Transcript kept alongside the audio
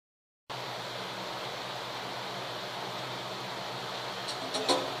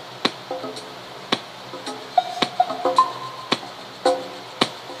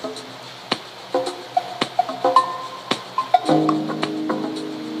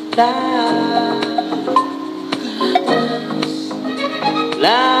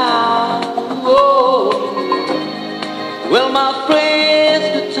Well, my friends,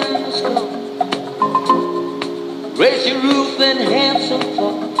 the time has come. Raise your roof and have some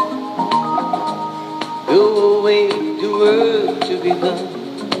fun. Go away to work to be done.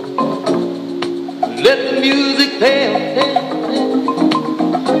 Let the music play, play, play.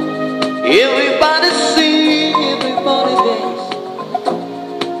 Everybody sing, everybody dance.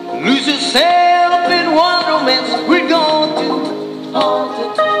 Lose yourself in one romance. We're going to haunt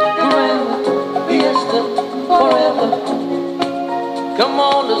it forever, fiesta forever. Come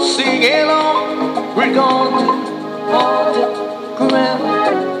on and sing along. We're going to haunt it forever,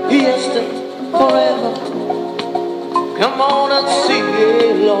 fiesta forever. Come on and sing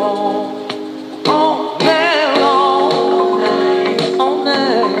along. All night long, all night, all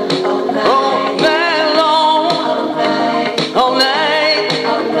night, all night long, all night,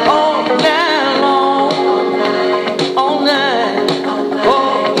 all night long, all night,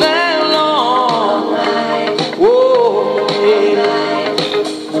 all night long. Whoa, yeah.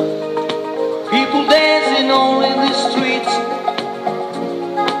 People dancing all in the streets,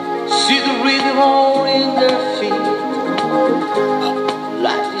 see the rhythm all in their feet.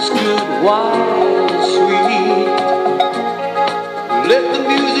 Life is good, wild and sweet. Let the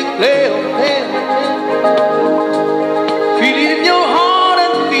music play on, play on, play on. Feel it in your heart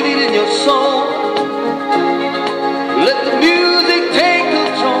and feel it in your soul. Let the music take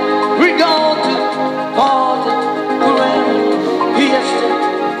control. We're going to party forever, fiesta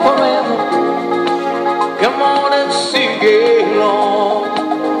forever. Come on and sing along.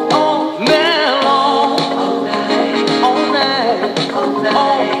 All night long, all night, all night, all night,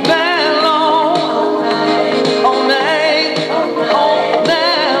 all night long, all night, all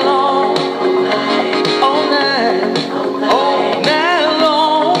night long, all night, all night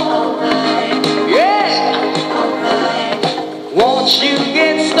long. Yeah. Once you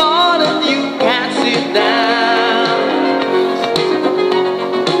get started, you can't sit down.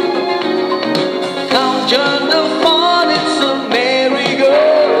 Come join the fun, it's a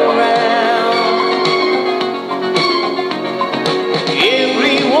merry-go-round.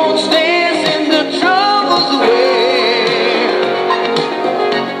 Everyone's dancing the troubles away.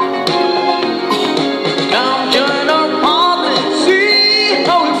 Come join our party and see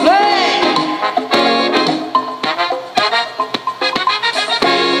how we play.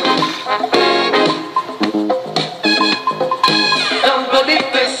 Jumbo di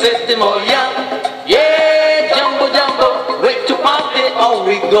pezzetti mogliamo. Yeah, jumbo jumbo, way to party, all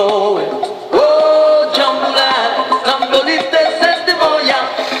we going.